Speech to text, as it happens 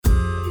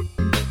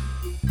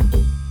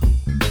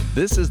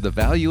This is the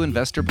Value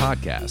Investor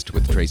Podcast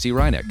with Tracy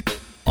Reinick.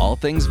 All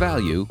things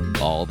value,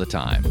 all the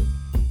time.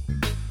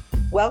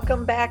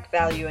 Welcome back,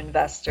 value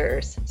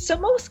investors. So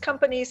most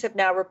companies have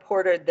now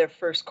reported their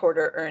first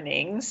quarter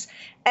earnings,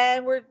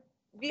 and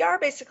we are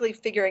basically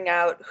figuring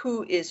out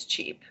who is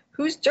cheap,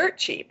 who's dirt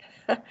cheap,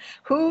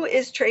 who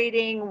is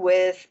trading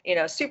with,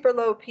 super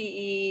low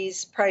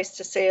PEs, price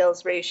to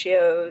sales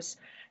ratios,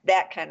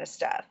 that kind of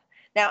stuff.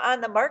 Now,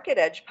 on the Market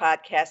Edge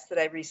podcast that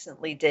I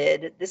recently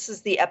did, this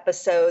is the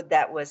episode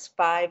that was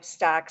 5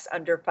 stocks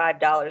under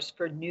 $5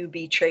 for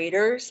newbie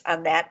traders.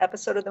 On that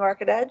episode of the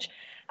Market Edge,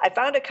 I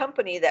found a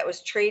company that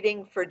was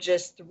trading for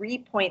just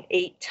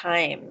 3.8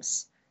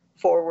 times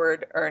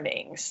forward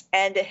earnings,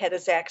 and it had a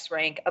Zacks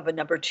rank of a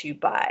number 2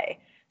 buy.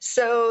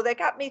 So that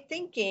got me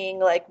thinking,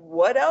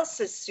 what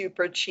else is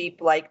super cheap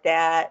like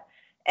that?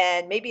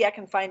 And maybe I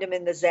can find them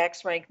in the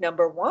Zacks rank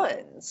number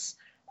ones.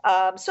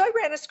 So I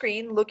ran a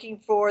screen looking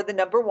for the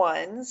number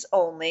ones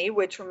only,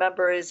 which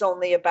remember is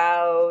only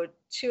about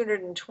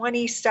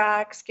 220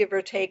 stocks, give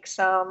or take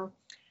some,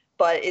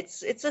 but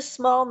it's a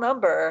small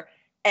number.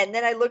 And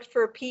then I looked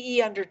for a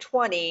PE under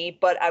 20,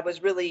 but I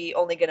was really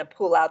only going to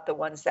pull out the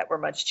ones that were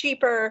much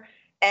cheaper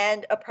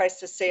and a price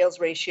to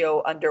sales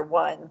ratio under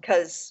 1,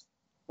 because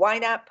why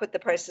not put the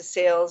price to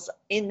sales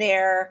in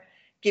there?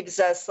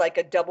 Gives us like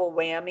a double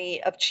whammy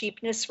of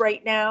cheapness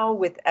right now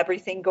with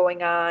everything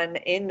going on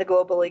in the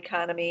global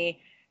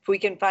economy. If we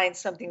can find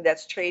something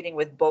that's trading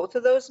with both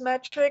of those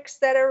metrics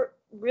that are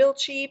real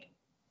cheap,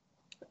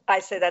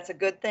 I say that's a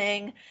good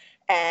thing,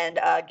 and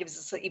gives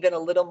us even a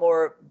little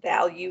more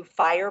value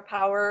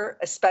firepower,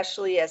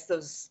 especially as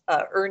those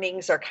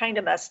earnings are kind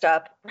of messed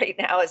up right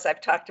now, as I've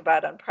talked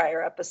about on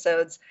prior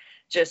episodes,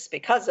 just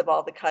because of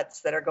all the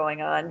cuts that are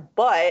going on.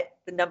 But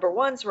the number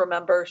ones,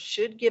 remember,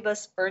 should give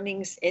us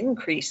earnings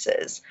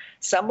increases.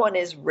 Someone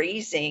is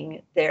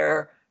raising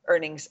their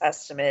earnings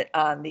estimate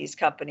on these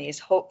companies,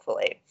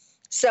 hopefully.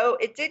 So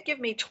it did give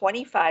me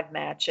 25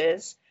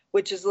 matches,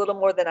 which is a little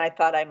more than I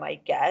thought I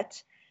might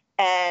get.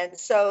 And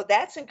so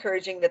that's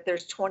encouraging that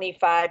there's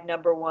 25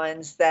 number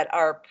ones that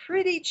are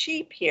pretty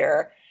cheap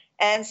here.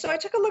 And so I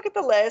took a look at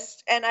the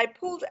list and I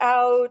pulled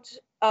out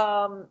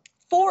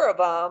 4 of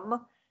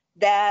them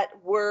that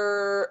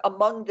were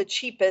among the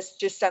cheapest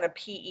just on a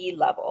PE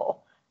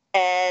level.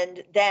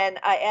 And then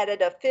I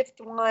added a 5th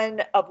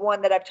one of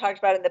one that I've talked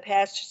about in the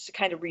past just to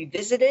kind of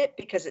revisit it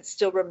because it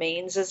still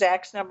remains a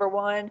Zacks number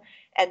 1,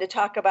 and to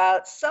talk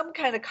about some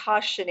kind of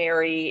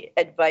cautionary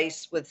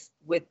advice with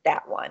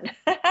that one.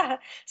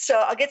 So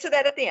I'll get to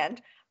that at the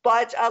end.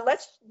 But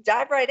let's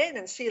dive right in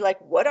and see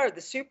what are the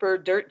super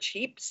dirt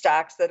cheap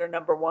stocks that are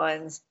number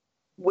ones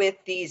with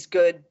these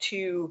good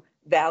 2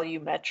 value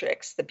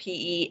metrics, the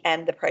PE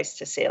and the price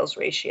to sales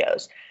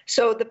ratios.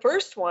 So the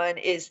first one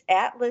is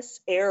Atlas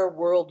Air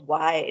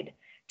Worldwide.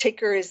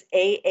 Ticker is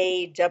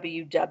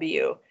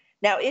AAWW.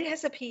 Now it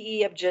has a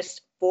PE of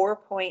just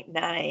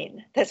 4.9.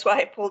 That's why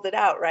I pulled it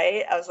out,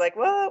 right? I was like,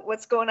 well,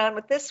 what's going on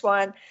with this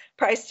one?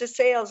 Price to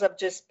sales of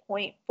just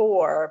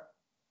 0.4.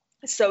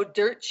 So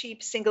dirt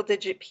cheap single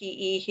digit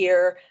PE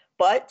here,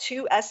 but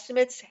 2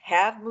 estimates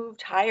have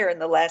moved higher in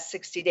the last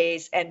 60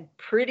 days and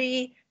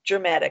pretty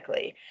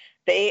dramatically.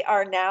 They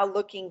are now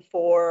looking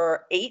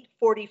for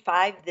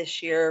 $845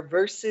 this year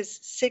versus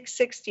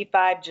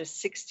 $665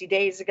 just 60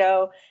 days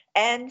ago.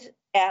 And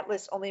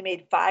Atlas only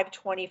made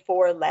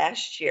 $524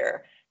 last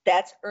year.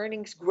 That's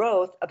earnings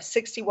growth of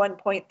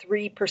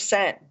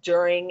 61.3%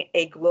 during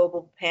a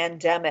global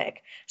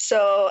pandemic.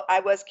 So I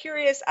was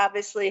curious,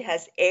 obviously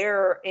has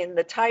air in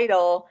the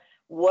title.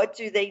 What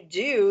do?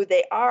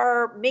 They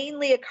are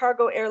mainly a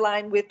cargo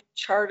airline with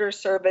charter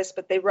service,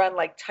 but they run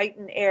like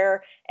Titan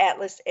Air,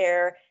 Atlas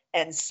Air,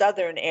 and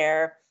Southern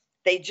Air.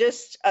 They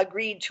just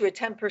agreed to a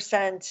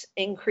 10%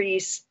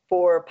 increase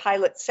for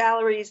pilot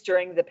salaries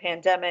during the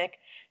pandemic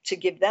to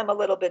give them a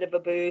little bit of a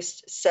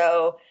boost.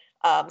 So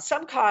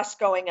some costs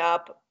going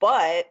up,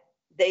 but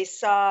they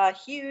saw a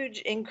huge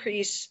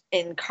increase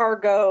in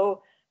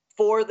cargo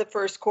for the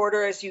first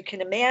quarter. As you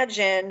can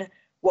imagine,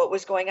 what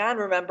was going on,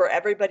 remember,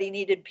 everybody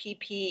needed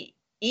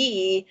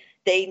PPE.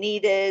 They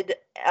needed,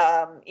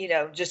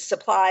 just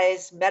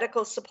supplies,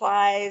 medical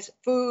supplies,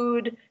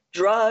 food,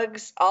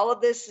 drugs. All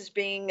of this is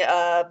being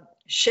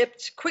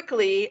shipped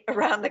quickly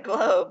around the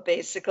globe,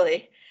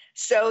 basically.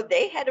 So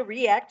they had to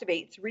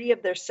reactivate 3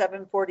 of their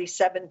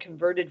 747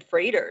 converted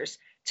freighters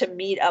to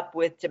meet up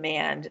with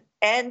demand.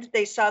 And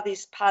they saw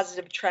these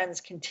positive trends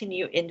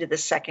continue into the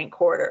second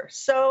quarter.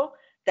 So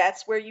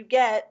that's where you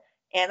get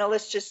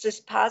analysts just as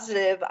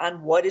positive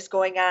on what is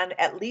going on,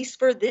 at least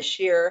for this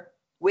year,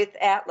 with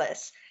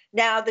Atlas.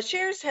 Now, the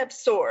shares have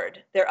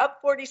soared. They're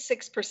up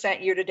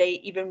 46% year to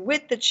date, even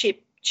with the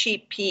cheap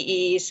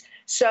PEs.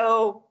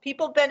 So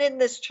people have been in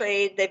this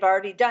trade. They've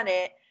already done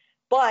it,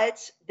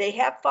 but they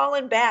have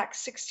fallen back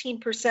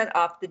 16%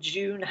 off the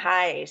June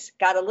highs.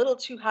 Got a little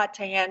too hot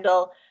to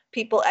handle.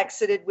 People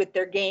exited with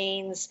their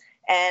gains,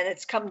 and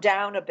it's come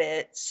down a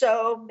bit.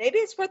 So maybe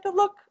it's worth a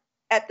look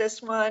at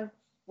this one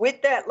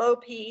with that low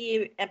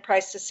PE and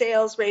price to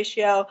sales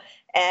ratio,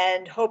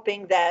 and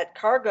hoping that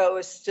cargo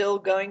is still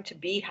going to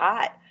be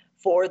hot.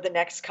 for the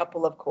next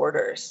couple of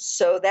quarters.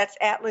 So that's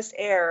Atlas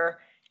Air,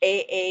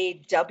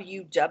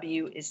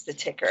 AAWW is the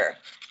ticker.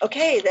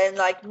 Okay, then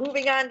like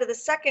moving on to the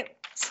second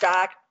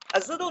stock, I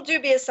was a little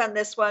dubious on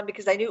this one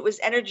because I knew it was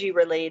energy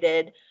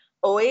related.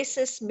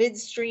 Oasis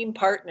Midstream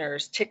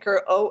Partners,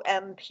 ticker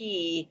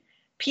OMP.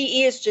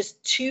 PE is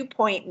just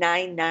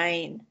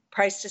 2.99.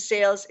 Price to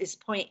sales is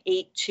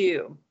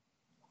 0.82.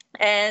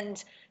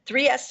 And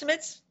three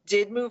estimates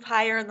did move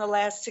higher in the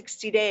last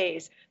 60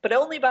 days, but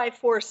only by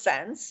 4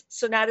 cents.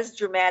 So not as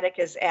dramatic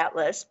as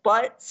Atlas,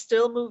 but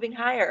still moving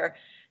higher.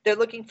 They're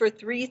looking for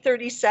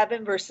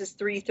 337 versus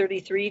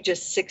 333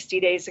 just 60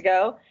 days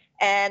ago.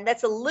 And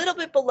that's a little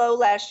bit below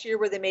last year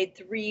where they made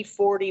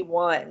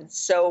 341.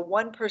 So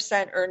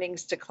 1%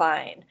 earnings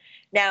decline.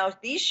 Now,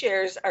 these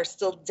shares are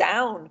still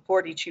down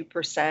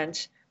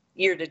 42%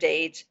 year to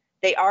date.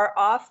 They are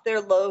off their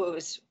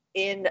lows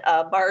in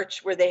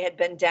March where they had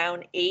been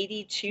down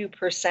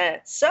 82%.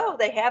 So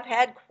they have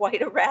had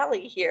quite a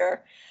rally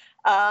here,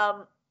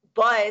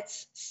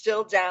 but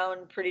still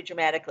down pretty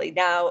dramatically.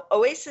 Now,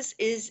 Oasis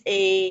is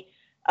a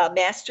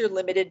master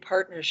limited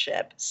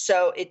partnership,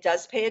 so it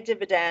does pay a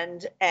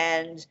dividend,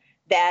 and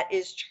that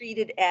is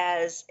treated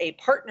as a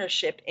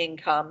partnership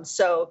income.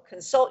 So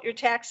consult your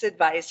tax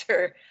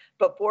advisor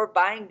before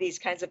buying these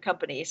kinds of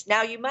companies.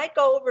 Now, you might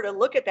go over to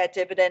look at that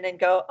dividend and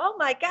go, oh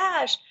my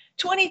gosh,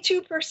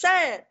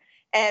 22%,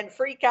 and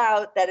freak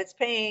out that it's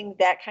paying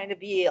that kind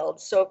of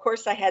yield. So, of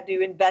course, I had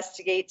to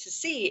investigate to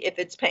see if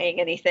it's paying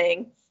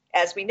anything.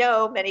 As we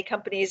know, many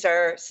companies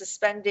are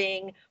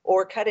suspending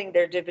or cutting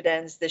their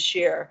dividends this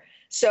year.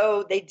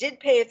 So they did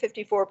pay a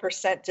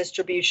 54%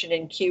 distribution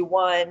in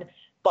Q1,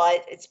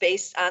 but it's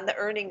based on the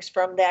earnings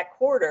from that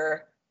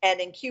quarter. And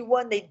in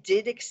Q1, they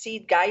did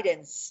exceed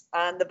guidance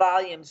on the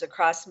volumes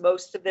across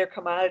most of their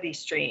commodity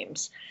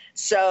streams.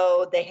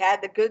 So they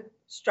had the good,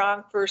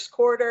 strong first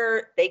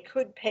quarter. They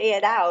could pay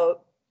it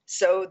out,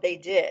 so they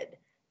did.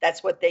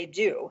 That's what they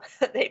do.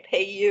 They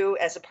pay you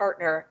as a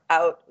partner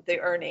out the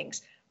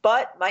earnings,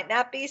 but might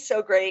not be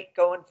so great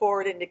going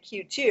forward into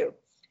Q2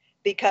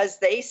 because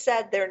they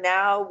said they're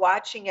now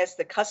watching as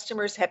the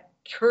customers have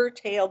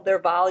curtailed their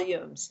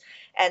volumes.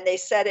 And they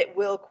said it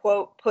will,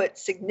 quote, put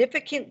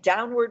significant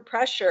downward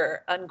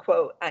pressure,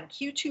 unquote, on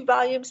Q2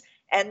 volumes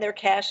and their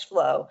cash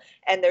flow.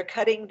 And they're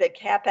cutting the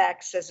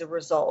CapEx as a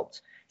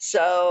result.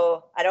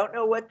 So I don't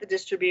know what the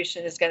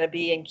distribution is going to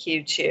be in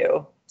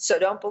Q2. So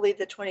don't believe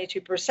the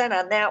 22%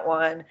 on that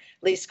one, at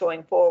least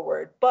going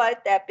forward.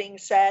 But that being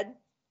said,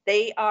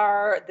 they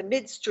are the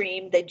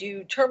midstream. They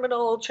do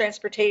terminal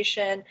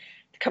transportation,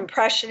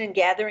 compression and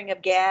gathering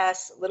of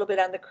gas, a little bit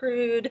on the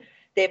crude.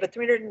 They have a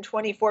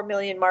 324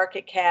 million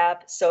market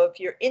cap. So if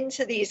you're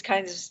into these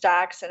kinds of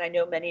stocks, and I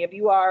know many of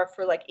you are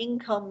for like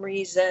income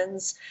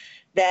reasons,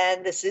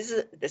 then this is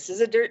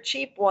a dirt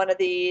cheap one of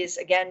these.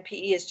 Again,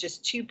 PE is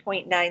just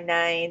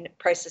 2.99.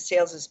 Price to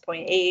sales is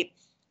 0.8.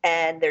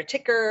 And their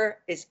ticker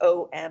is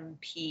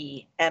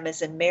OMP. M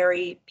as in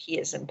Mary, P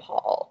as in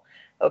Paul.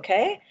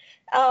 Okay.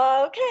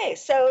 Okay.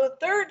 So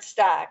third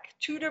stock,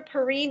 Tutor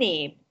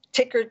Perini,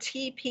 ticker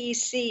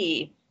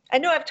TPC. I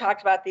know I've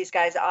talked about these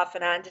guys off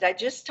and on. Did I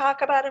just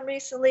talk about them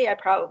recently? I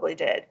probably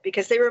did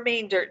because they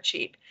remain dirt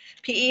cheap.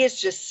 PE is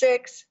just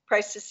 6.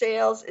 Price to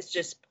sales is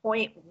just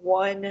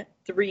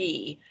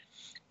 0.13.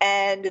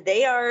 And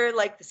they are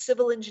like the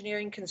civil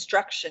engineering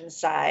construction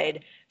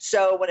side.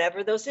 So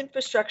whenever those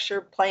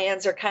infrastructure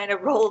plans are kind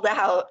of rolled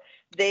out,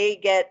 they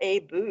get a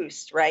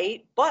boost,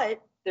 right?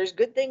 But there's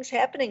good things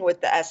happening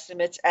with the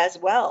estimates as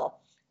well.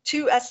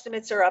 2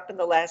 estimates are up in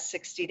the last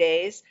 60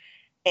 days.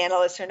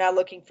 Analysts are now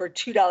looking for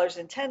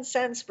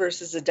 $2.10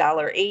 versus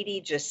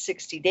 $1.80 just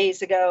 60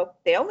 days ago.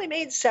 They only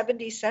made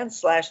 70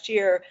 cents last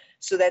year,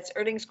 so that's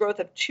earnings growth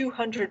of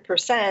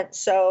 200%.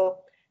 So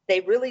they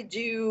really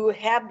do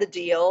have the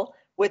deal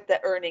with the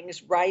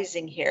earnings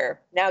rising here.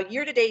 Now,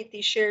 year to date,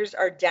 these shares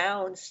are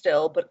down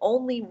still, but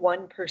only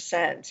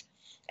 1%.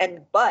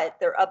 But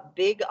they're up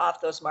big off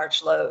those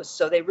March lows.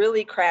 So they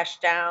really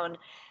crashed down.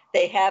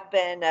 They have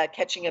been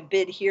catching a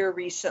bid here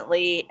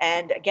recently.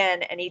 And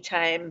again,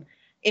 anytime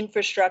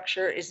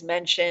infrastructure is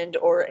mentioned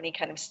or any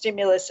kind of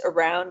stimulus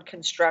around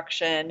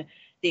construction,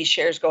 these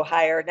shares go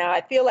higher. Now,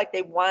 I feel like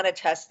they want to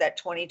test that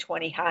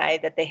 2020 high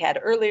that they had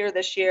earlier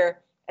this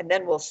year, and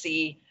then we'll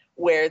see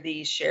where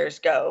these shares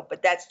go.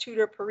 But that's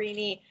Tutor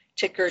Perini,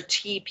 ticker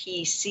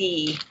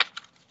TPC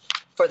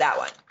for that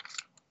one.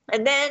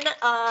 And then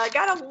I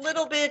got a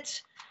little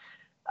bit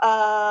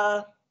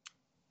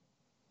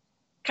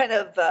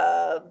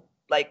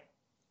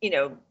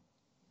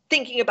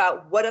thinking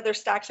about what other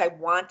stocks I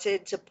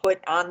wanted to put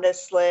on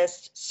this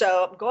list.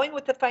 So I'm going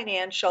with the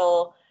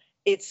financial.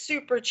 It's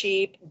super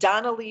cheap.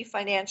 Donnelley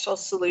Financial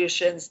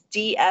Solutions,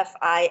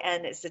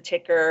 DFIN is the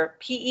ticker.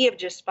 PE of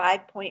just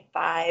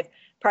 5.5.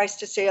 Price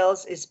to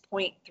sales is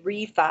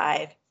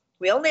 0.35.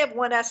 We only have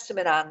one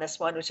estimate on this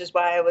one, which is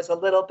why I was a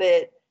little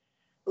bit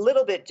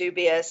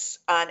dubious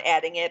on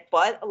adding it.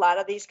 But a lot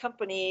of these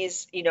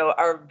companies,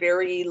 are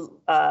very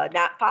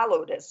not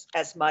followed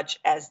as much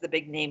as the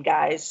big name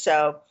guys.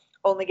 So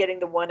only getting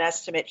the one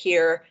estimate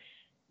here.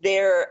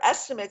 Their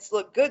estimates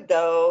look good,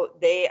 though.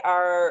 They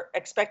are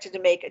expected to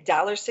make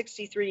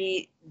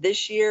 $1.63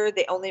 this year.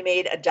 They only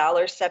made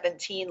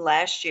 $1.17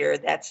 last year.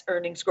 That's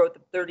earnings growth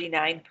of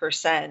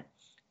 39%.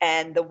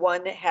 And the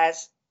one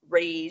has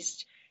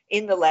raised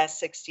in the last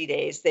 60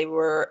 days. They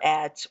were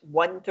at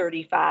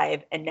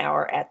 135 and now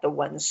are at the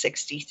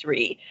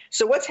 163.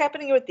 So what's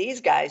happening with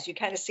these guys? You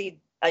kind of see,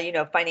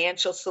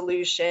 financial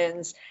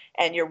solutions,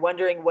 and you're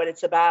wondering what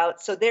it's about.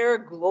 So they're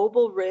a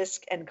global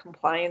risk and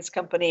compliance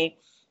company,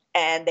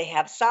 and they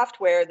have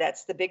software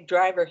that's the big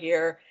driver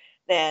here.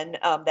 Then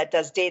that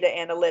does data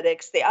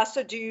analytics. They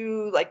also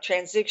do like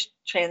transactions,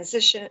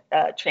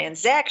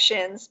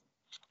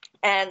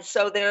 and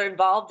so they're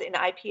involved in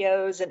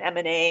IPOs and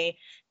M&A.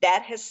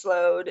 That has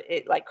slowed.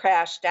 It like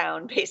crashed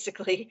down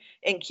basically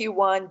in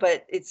Q1,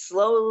 but it's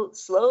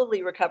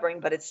slowly recovering,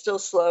 but it's still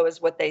slow is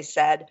what they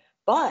said.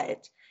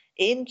 But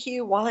in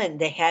Q1,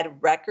 they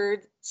had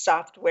record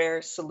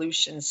software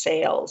solution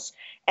sales,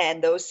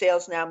 and those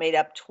sales now made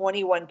up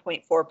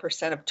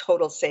 21.4% of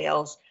total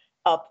sales,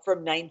 up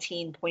from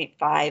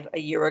 19.5 a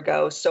year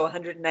ago. So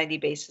 190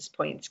 basis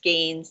points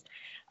gains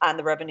on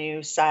the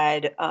revenue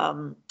side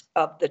of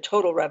the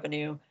total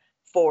revenue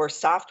for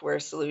software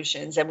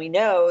solutions. And we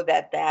know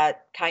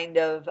that kind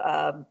of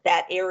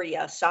that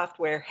area,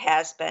 software,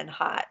 has been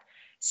hot.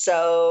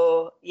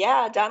 So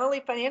yeah,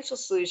 Donnelley Financial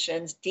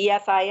Solutions,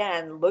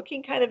 DFIN,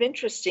 looking kind of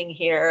interesting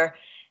here.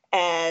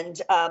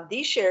 And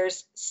these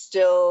shares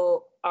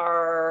still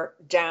are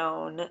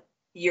down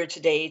year to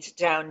date,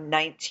 down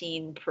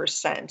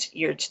 19%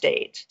 year to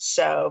date.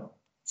 So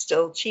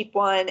still cheap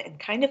one and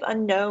kind of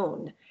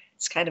unknown.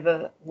 It's kind of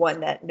a one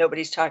that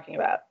nobody's talking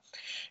about.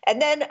 And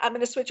then I'm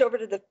going to switch over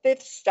to the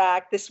fifth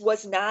stock. This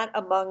was not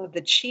among the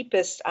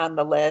cheapest on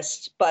the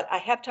list, but I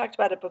have talked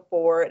about it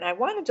before, and I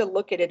wanted to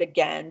look at it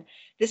again.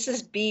 This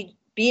is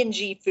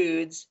B&G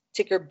Foods,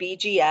 ticker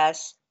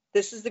BGS.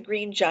 This is the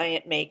Green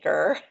Giant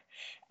maker,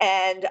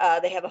 and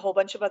they have a whole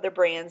bunch of other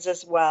brands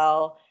as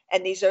well.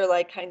 And these are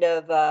like kind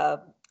of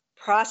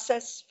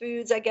processed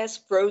foods, I guess,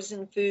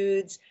 frozen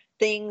foods,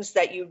 things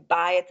that you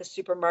buy at the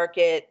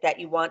supermarket that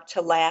you want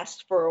to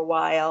last for a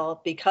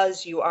while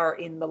because you are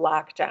in the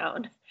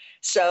lockdown.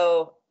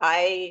 So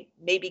I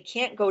maybe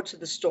can't go to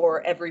the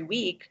store every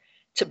week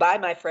to buy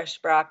my fresh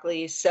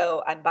broccoli.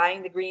 So I'm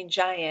buying the Green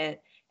Giant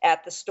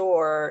at the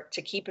store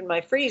to keep in my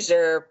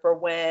freezer for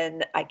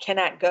when I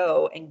cannot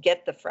go and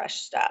get the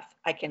fresh stuff.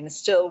 I can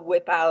still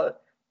whip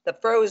out the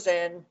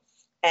frozen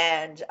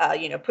and,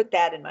 put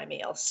that in my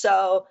meal.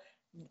 So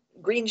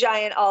Green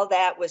Giant, all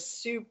that was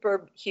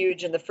super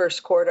huge in the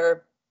first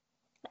quarter.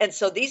 And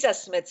so these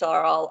estimates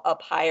are all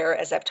up higher,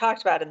 as I've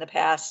talked about in the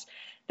past.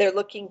 They're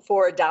looking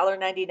for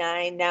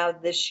 $1.99 now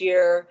this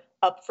year,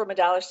 up from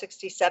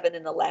 $1.67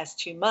 in the last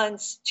 2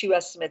 months. Two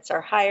estimates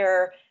are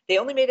higher. They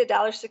only made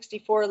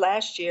 $1.64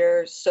 last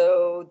year,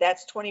 so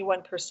that's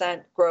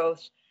 21%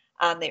 growth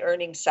on the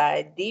earnings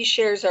side. These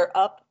shares are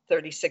up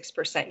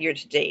 36% year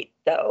to date,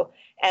 though,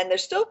 and they're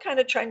still kind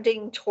of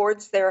trending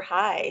towards their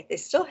high. They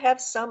still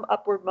have some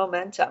upward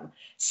momentum.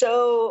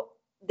 So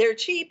they're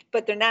cheap,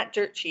 but they're not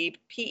dirt cheap.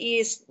 PE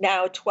is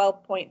now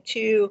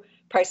 12.2.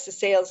 Price to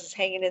sales is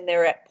hanging in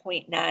there at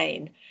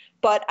 0.9.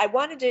 But I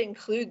wanted to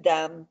include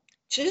them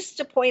just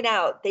to point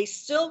out they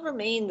still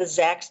remain the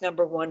Zacks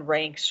 #1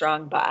 ranked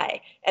strong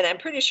buy. And I'm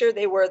pretty sure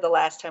they were the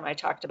last time I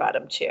talked about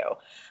them too.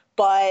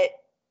 But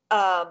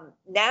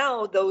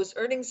now those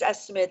earnings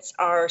estimates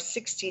are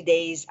 60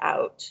 days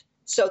out.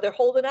 So they're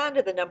holding on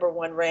to the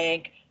 #1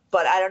 rank,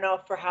 but I don't know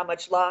for how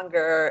much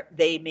longer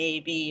they may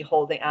be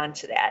holding on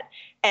to that.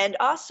 And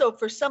also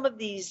for some of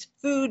these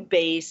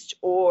food-based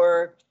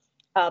or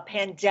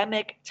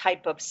pandemic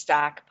type of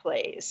stock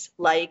plays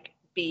like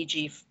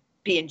B&G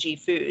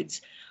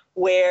Foods,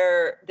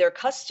 where their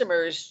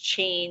customers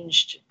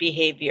changed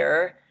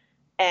behavior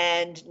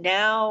and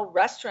now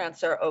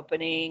restaurants are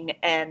opening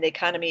and the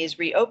economy is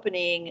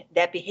reopening,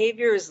 that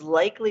behavior is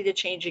likely to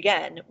change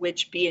again,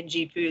 which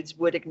B&G Foods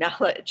would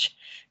acknowledge.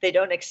 They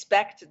don't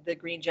expect the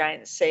Green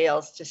Giant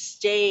sales to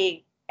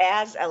stay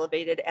as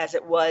elevated as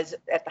it was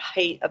at the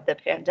height of the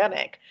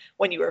pandemic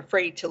when you were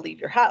afraid to leave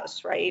your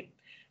house, right?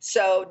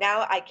 So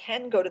now I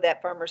can go to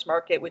that farmer's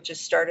market, which has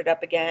started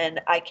up again.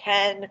 I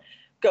can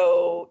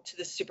go to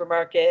the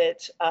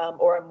supermarket,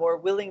 or I'm more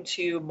willing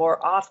to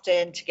more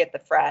often to get the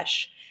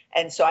fresh.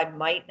 And so I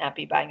might not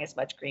be buying as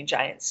much Green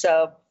Giant.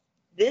 So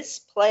this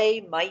play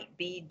might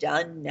be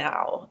done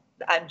now.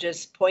 I'm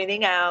just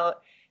pointing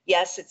out,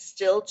 yes, it's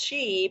still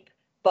cheap,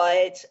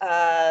 but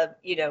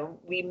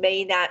we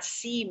may not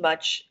see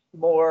much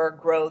more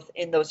growth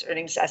in those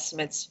earnings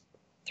estimates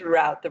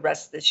throughout the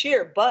rest of this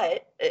year,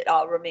 but it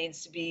all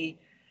remains to be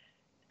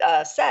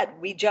said.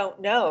 We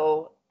don't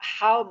know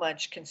how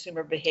much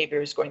consumer behavior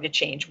is going to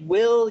change.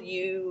 Will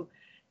you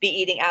be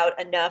eating out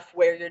enough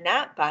where you're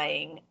not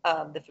buying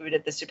the food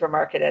at the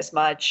supermarket as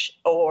much,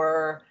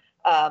 or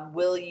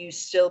Will you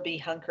still be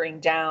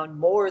hunkering down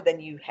more than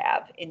you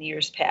have in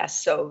years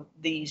past? So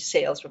these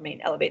sales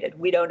remain elevated.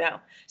 We don't know.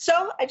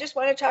 So I just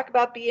want to talk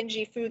about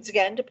B&G Foods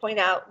again to point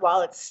out,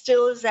 while it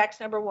still is Zacks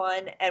number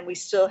one and we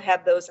still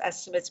have those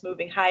estimates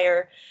moving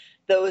higher,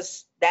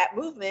 that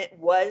movement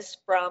was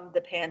from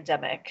the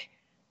pandemic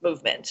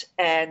movement.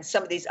 And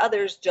some of these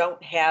others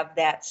don't have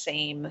that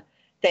same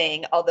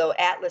thing, although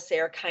Atlas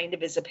Air kind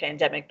of is a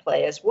pandemic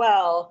play as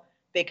well,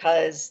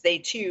 because they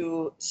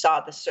too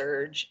saw the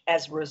surge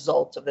as a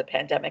result of the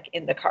pandemic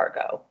in the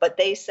cargo. But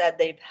they said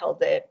they've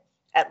held it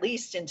at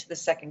least into the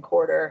second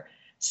quarter.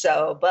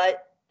 So,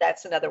 but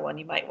that's another one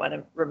you might want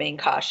to remain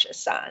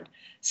cautious on.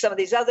 Some of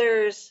these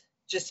others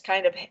just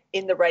kind of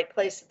in the right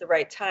place at the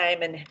right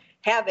time and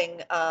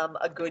having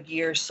a good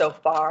year so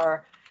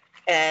far,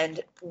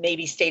 and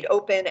maybe stayed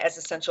open as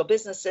essential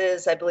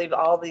businesses. I believe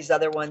all these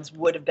other ones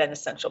would have been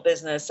essential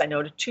business. I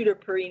know Tutor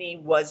Perini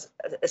was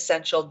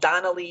essential.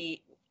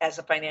 Donnelly as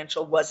a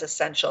financial was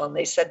essential, and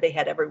they said they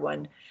had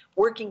everyone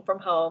working from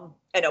home,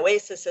 and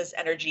Oasis as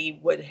energy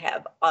would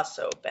have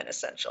also been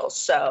essential.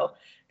 So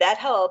that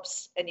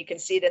helps, and you can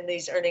see it in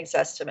these earnings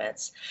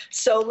estimates.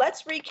 So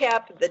let's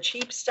recap the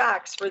cheap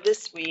stocks for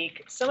this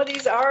week. Some of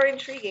these are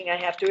intriguing, I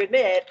have to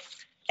admit.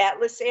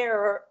 Atlas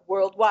Air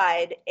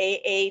Worldwide,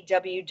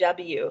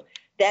 AAWW.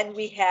 Then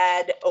we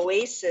had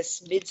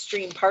Oasis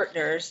Midstream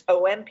Partners,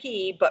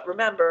 OMP, but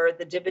remember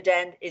the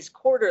dividend is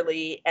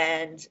quarterly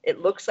and it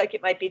looks like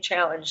it might be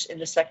challenged in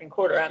the second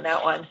quarter on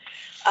that one,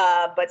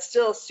 but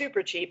still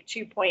super cheap,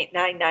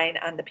 2.99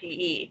 on the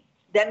PE.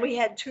 Then we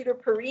had Tutor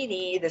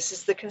Perini, this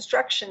is the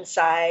construction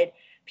side,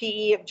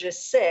 PE of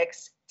just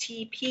 6.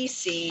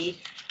 TPC.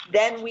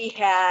 Then we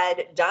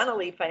had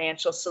Donnelly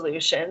Financial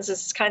Solutions.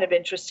 This is kind of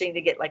interesting to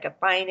get like a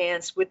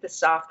finance with the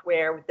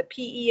software with the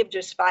PE of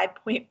just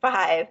 5.5.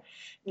 And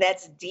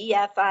that's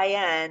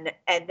DFIN.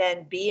 And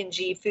then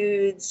B&G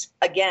Foods,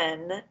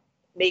 again,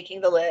 making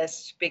the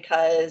list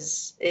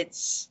because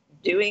it's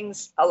doing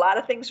a lot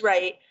of things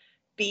right.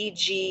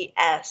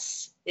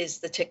 BGS is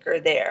the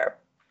ticker there.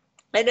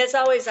 And as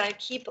always, I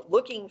keep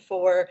looking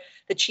for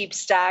the cheap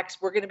stocks.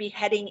 We're going to be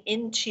heading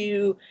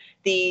into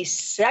the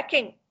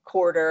second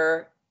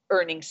quarter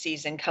earnings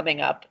season coming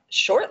up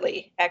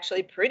shortly,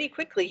 actually pretty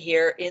quickly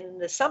here in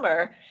the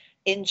summer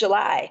in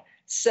July.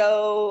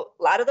 So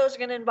a lot of those are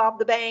going to involve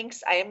the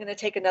banks. I am going to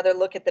take another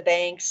look at the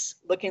banks,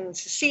 looking to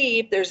see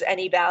if there's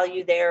any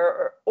value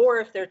there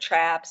or if they're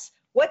traps,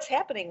 what's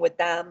happening with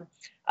them.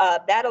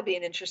 That'll be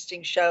an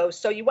interesting show.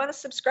 So you want to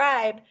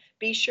subscribe.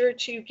 Be sure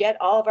to get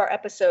all of our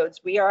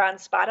episodes. We are on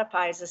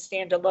Spotify as a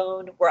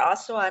standalone. We're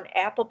also on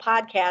Apple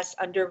Podcasts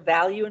under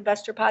Value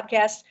Investor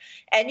Podcast.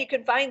 And you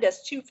can find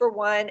us 2 for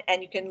 $1.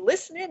 And you can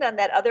listen in on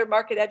that other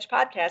Market Edge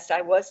podcast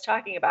I was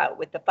talking about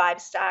with the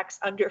 5 stocks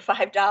under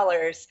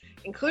 $5,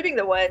 including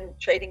the one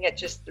trading at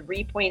just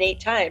 3.8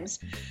 times.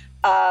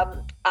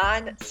 On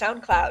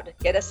SoundCloud,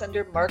 get us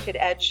under Market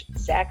Edge,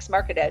 Zacks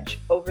Market Edge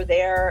over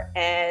there,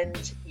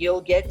 and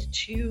you'll get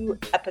 2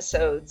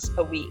 episodes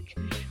a week.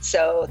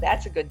 So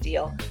that's a good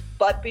deal.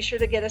 But be sure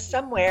to get us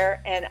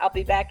somewhere, and I'll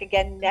be back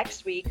again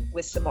next week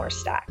with some more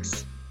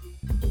stocks.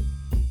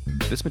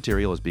 This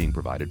material is being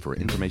provided for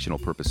informational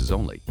purposes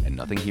only, and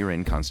nothing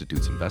herein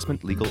constitutes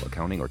investment, legal,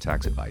 accounting, or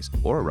tax advice,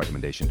 or a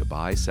recommendation to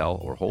buy, sell,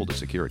 or hold a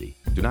security.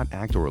 Do not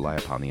act or rely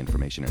upon the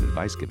information and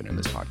advice given in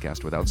this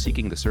podcast without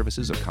seeking the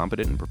services of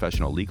competent and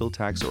professional legal,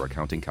 tax, or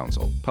accounting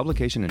counsel.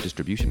 Publication and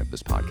distribution of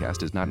this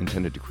podcast is not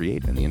intended to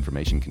create, and the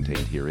information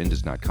contained herein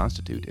does not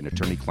constitute an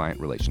attorney-client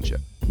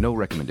relationship. No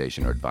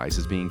recommendation or advice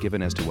is being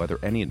given as to whether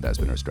any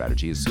investment or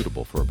strategy is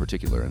suitable for a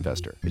particular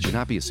investor. It should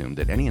not be assumed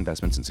that any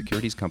investments in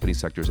securities, companies,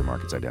 sectors, or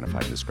markets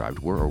identified and described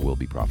were or will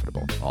be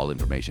profitable. All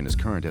information is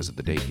current as of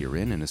the date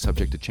herein and is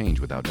subject to change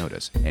without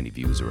notice. Any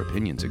views or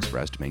opinions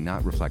expressed may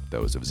not reflect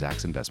those of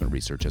Zacks Investment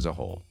Research as a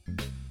whole.